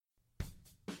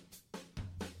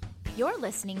You're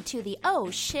listening to the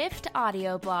Shift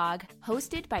audio blog,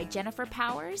 hosted by Jennifer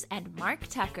Powers and Mark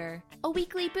Tucker, a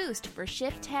weekly boost for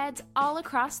shift heads all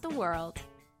across the world.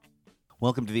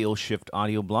 Welcome to the Shift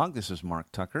audio blog. This is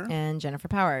Mark Tucker. And Jennifer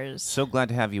Powers. So glad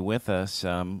to have you with us.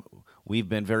 We've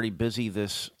been very busy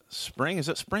this spring. Is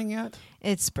it spring yet?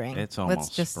 It's spring. It's almost Let's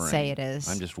just spring. say it is.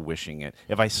 I'm just wishing it.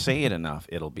 If I say it enough,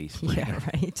 it'll be spring. Yeah,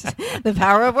 right. The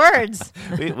power of words.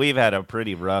 We've had a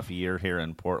pretty rough year here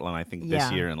in Portland, I think this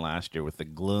Yeah. year and last year with the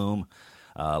gloom.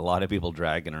 A lot of people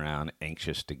dragging around,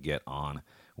 anxious to get on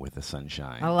with the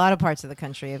sunshine. A lot of parts of the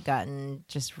country have gotten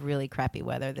just really crappy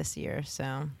weather this year,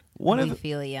 so we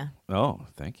feel you. Oh,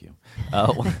 thank you.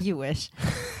 You wish.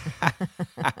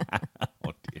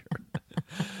 Oh, dear.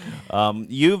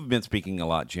 You've been speaking a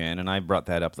lot, Jen, and I brought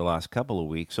that up the last couple of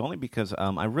weeks only because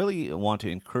I really want to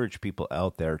encourage people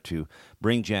out there to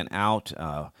bring Jen out.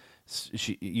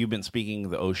 You've been speaking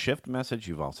the Shift message.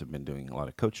 You've also been doing a lot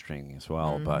of coach training as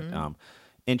well, but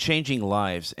in changing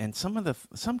lives. And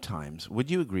sometimes, would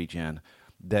you agree, Jen,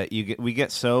 that we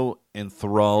get so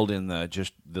enthralled in the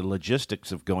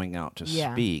logistics of going out to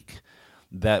speak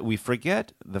that we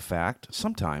forget the fact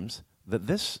sometimes that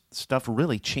this stuff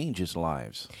really changes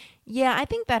lives. Yeah, I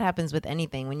think that happens with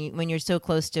anything when you're so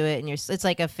close to it, and it's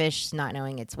like a fish not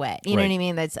knowing it's wet. You know what I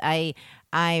mean? That's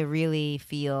I really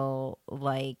feel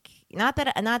like not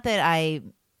that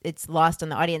it's lost on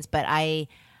the audience, but I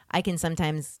can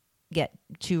sometimes get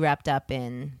too wrapped up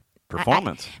in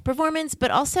performance,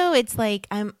 but also it's like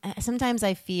sometimes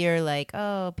I fear like,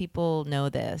 oh, people know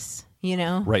this,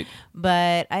 right?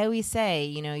 But I always say,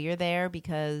 you're there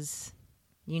because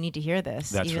you need to hear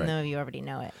this, even though you already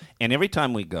know it. And every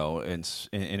time we go, and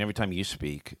every time you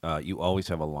speak, you always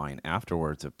have a line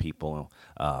afterwards of people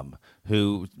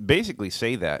who basically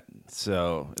say that.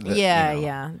 So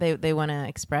they want to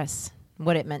express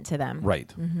what it meant to them,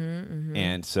 right?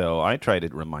 And so I try to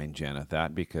remind Jen of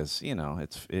that because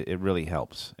it really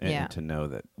helps to know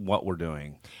that what we're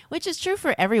doing, which is true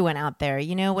for everyone out there.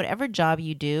 Whatever job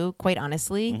you do, quite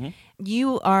honestly,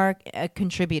 you are a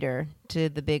contributor to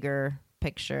the bigger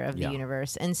picture of the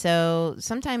universe. And so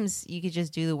sometimes you could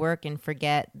just do the work and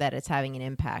forget that it's having an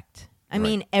impact. I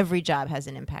mean, every job has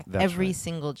an impact. That's every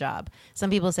single job.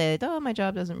 Some people say that, my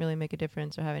job doesn't really make a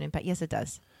difference or have an impact. Yes, it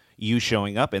does. You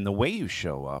showing up and the way you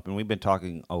show up, and we've been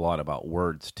talking a lot about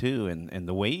words too, and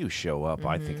the way you show up,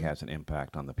 I think, has an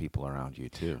impact on the people around you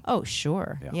too. Oh,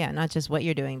 sure. Yeah, not just what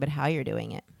you're doing, but how you're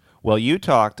doing it. Well, you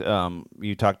talked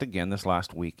again this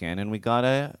last weekend, and we got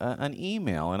an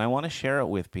email, and I want to share it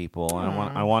with people, and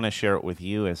I want to share it with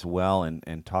you as well,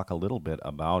 and talk a little bit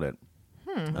about it.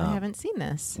 I haven't seen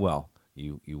this. Well,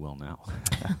 you will now.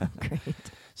 Great.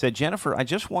 Said, Jennifer, I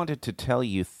just wanted to tell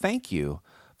you thank you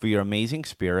for your amazing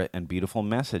spirit and beautiful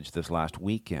message this last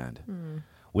weekend.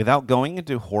 Without going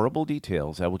into horrible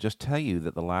details, I will just tell you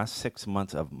that the last 6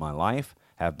 months of my life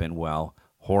have been,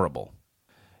 horrible.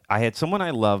 I had someone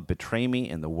I love betray me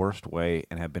in the worst way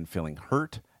and have been feeling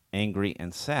hurt, angry,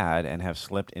 and sad and have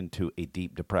slipped into a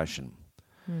deep depression.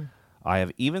 It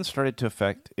has even started to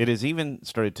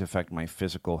affect my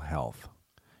physical health.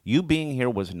 You being here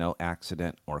was no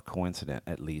accident or coincidence,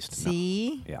 at least.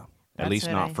 See? No. Yeah. At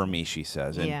least not for me, she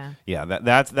says. And yeah.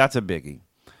 That's a biggie.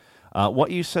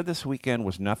 What you said this weekend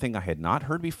was nothing I had not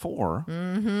heard before.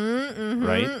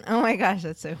 Right? Oh my gosh,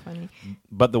 that's so funny.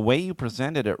 But the way you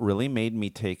presented it really made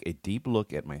me take a deep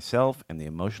look at myself and the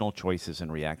emotional choices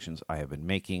and reactions I have been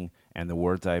making and the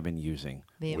words I have been using.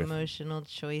 The emotional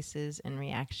choices and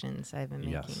reactions I've been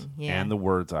making. Yes. Yeah. And the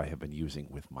words I have been using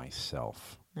with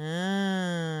myself.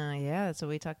 Yeah, that's what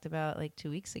we talked about like 2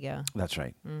 weeks ago. That's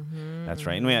right. That's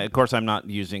right. And of course, I'm not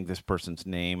using this person's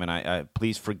name, and I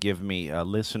please forgive me,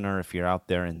 listener, if you're out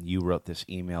there and you wrote this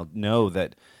email. Know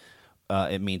that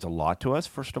it means a lot to us,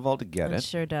 first of all, to get it. It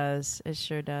sure does. It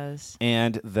sure does.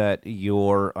 And that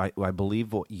I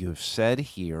believe what you've said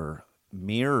here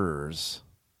mirrors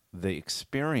the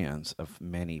experience of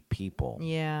many people.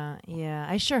 Yeah.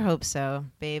 I sure hope so,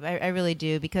 babe. I really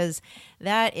do, because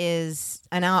that is,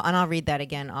 and I'll read that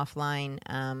again offline,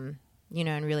 and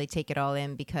really take it all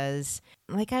in, because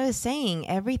like I was saying,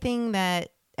 everything that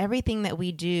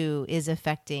we do is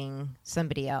affecting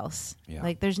somebody else. Yeah.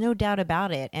 Like there's no doubt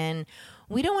about it. And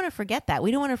we don't want to forget that.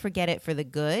 We don't want to forget it for the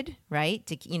good, right?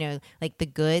 Like the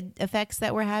good effects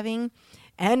that we're having.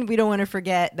 And we don't want to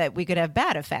forget that we could have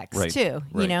bad effects too,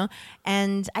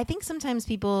 And I think sometimes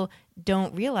people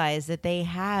don't realize that they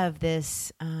have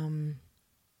this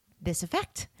this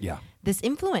effect, this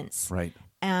influence. Right.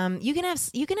 You can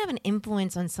have an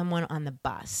influence on someone on the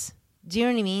bus, Do you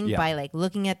know what I mean? Yeah. By like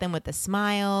looking at them with a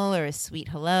smile or a sweet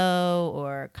hello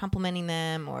or complimenting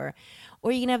them, or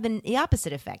you can have the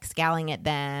opposite effect, scowling at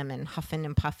them and huffing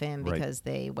and puffing Right. because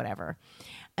they whatever.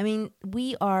 I mean,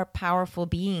 we are powerful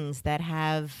beings that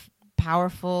have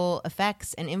powerful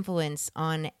effects and influence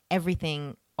on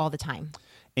everything all the time.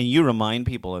 And you remind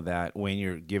people of that when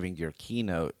you're giving your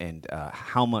keynote, and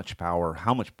how much power,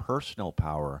 how much personal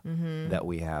power that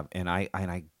we have. And I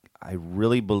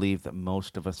really believe that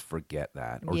most of us forget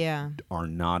that, or Yeah. are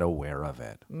not aware of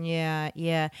it.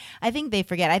 Yeah. I think they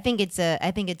forget. I think it's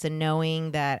a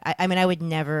knowing that. I mean, I would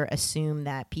never assume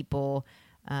that people,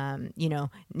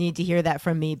 need to hear that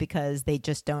from me because they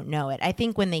just don't know it. I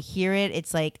think when they hear it,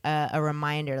 it's like a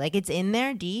reminder, like it's in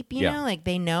there deep, you Yeah. know, like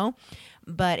they know.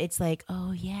 But it's like,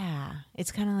 oh yeah,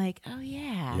 it's kind of like, oh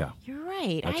yeah, Yeah. you're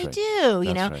right, That's I right. do, you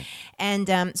That's know, right.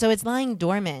 and so it's lying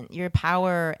dormant. Your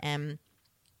power and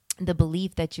the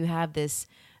belief that you have this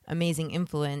amazing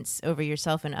influence over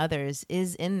yourself and others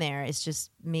is in there. It's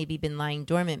just maybe been lying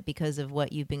dormant because of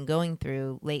what you've been going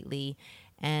through lately,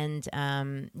 and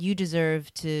you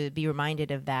deserve to be reminded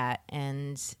of that.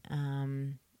 And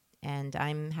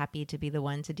I'm happy to be the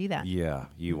one to do that. Yeah,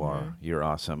 you are. You're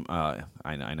awesome. I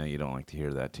know you don't like to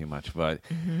hear that too much, but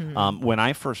Mm-hmm. when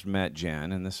I first met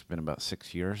Jen, and this has been about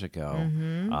 6 years ago,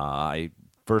 Mm-hmm.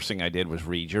 first thing I did was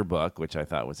read your book, which I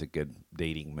thought was a good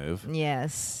dating move.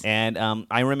 Yes. And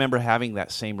I remember having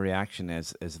that same reaction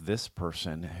as this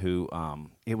person who,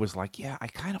 it was like, yeah, I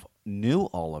kind of knew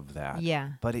all of that.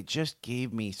 Yeah. But it just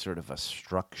gave me sort of a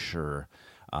structure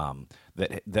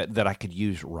that I could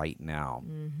use right now.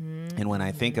 And when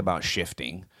I think about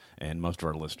shifting, and most of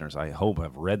our listeners, I hope,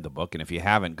 have read the book. And if you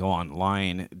haven't, go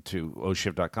online to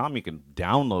oshift.com. You can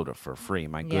download it for free.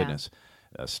 My Yeah. goodness.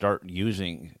 Start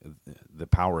using the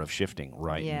power of shifting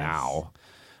right Yes. now.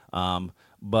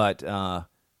 But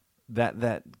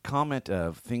that comment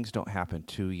of things don't happen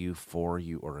to you, for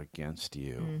you, or against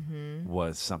you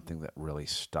was something that really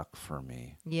stuck for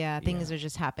me. Yeah. Things are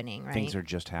just happening, right? Things are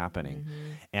just happening.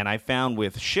 And I found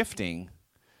with shifting,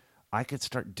 I could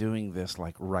start doing this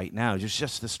like right now. It's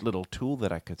just this little tool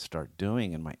that I could start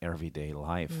doing in my everyday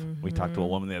life. We talked to a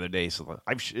woman the other day. So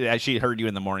she heard you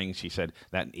in the morning. She said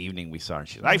that evening we saw her.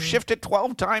 She said, I've shifted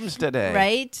 12 times today.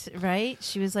 Right.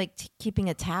 She was like keeping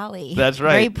a tally. That's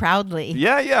right. Very proudly.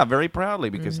 Yeah, very proudly,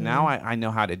 because now I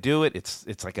know how to do it.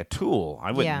 It's like a tool.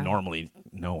 I wouldn't Yeah. normally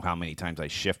know how many times I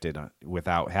shifted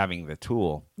without having the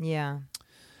tool. Yeah.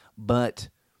 But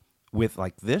with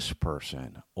like this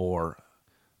person, or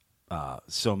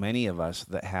so many of us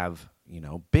that have,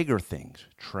 bigger things,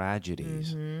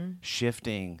 tragedies,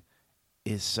 shifting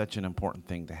is such an important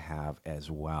thing to have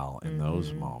as well in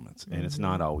those moments. And it's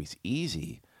not always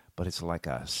easy, but it's like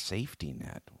a safety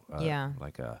net. Yeah.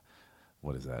 Like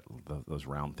what is that? Those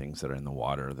round things that are in the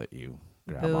water that you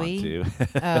grab Buoy? onto.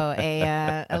 Oh,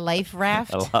 a life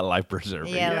raft. A life preserver.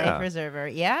 Yeah, life preserver.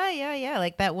 Yeah.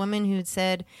 Like that woman who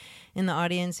said in the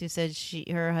audience, who said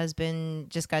her husband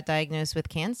just got diagnosed with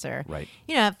cancer. Right.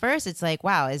 At first it's like,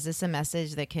 wow, is this a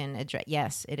message that can address?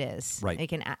 Yes, it is. Right.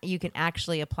 You can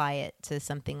actually apply it to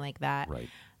something like that. Right.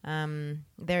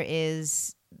 There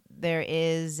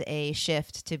is a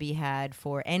shift to be had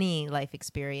for any life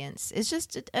experience. It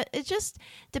just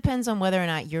depends on whether or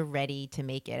not you're ready to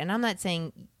make it. And I'm not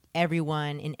saying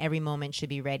everyone in every moment should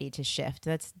be ready to shift.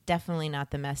 That's definitely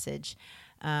not the message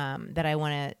that I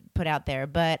want to put out there,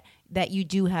 but that you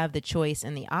do have the choice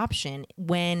and the option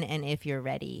when and if you're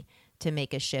ready to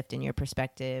make a shift in your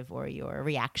perspective or your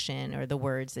reaction or the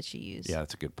words that you use. Yeah,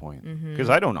 that's a good point. Because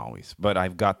I don't always, but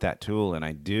I've got that tool, and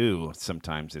I do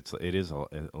sometimes. It is a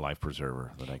life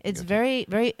preserver that I can It's go to. very,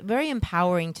 very, very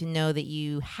empowering to know that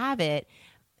you have it,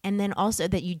 and then also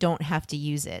that you don't have to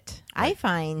use it. I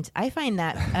find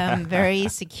that very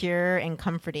secure and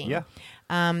comforting. Yeah.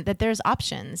 That there's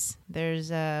options, there's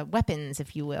weapons,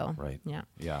 if you will. Right. Yeah.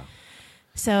 Yeah.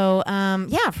 So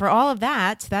for all of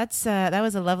that, that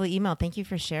was a lovely email. Thank you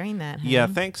for sharing that. Honey. Yeah,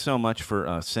 thanks so much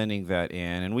for sending that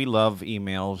in. And we love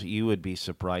emails. You would be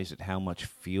surprised at how much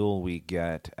fuel we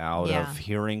get out Yeah. of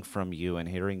hearing from you and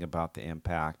hearing about the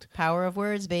impact. Power of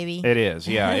words, baby. It is,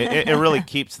 yeah. It really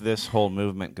keeps this whole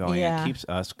movement going. Yeah. It keeps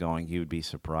us going. You would be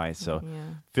surprised. So Yeah.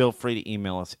 feel free to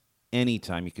email us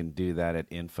anytime. You can do that at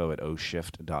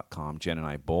info@oshift.com. Jen and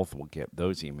I both will get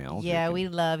those emails. Yeah, You we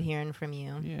love hearing from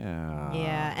you. can- Yeah.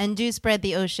 Yeah, and do spread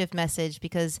the O Shift message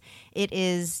because it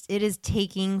is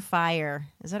taking fire.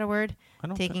 Is that a word? I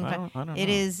don't taking thi- I fire. don't- I don't It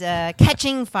know. is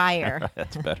catching fire.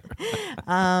 That's better.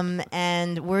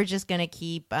 And we're just gonna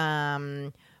keep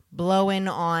blowing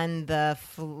on the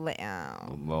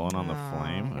Blowing on the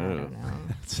flame. I don't know.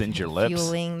 Singe your lips.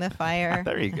 Fueling the fire.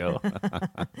 There you go.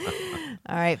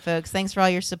 All right, folks. Thanks for all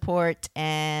your support,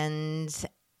 and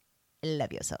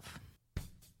love yourself.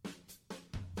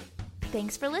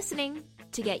 Thanks for listening.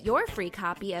 To get your free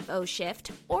copy of O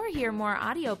Shift or hear more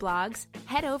audio blogs,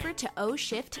 head over to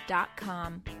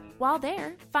oshift.com. While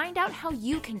there, find out how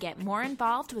you can get more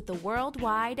involved with the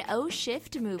worldwide O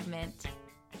Shift movement.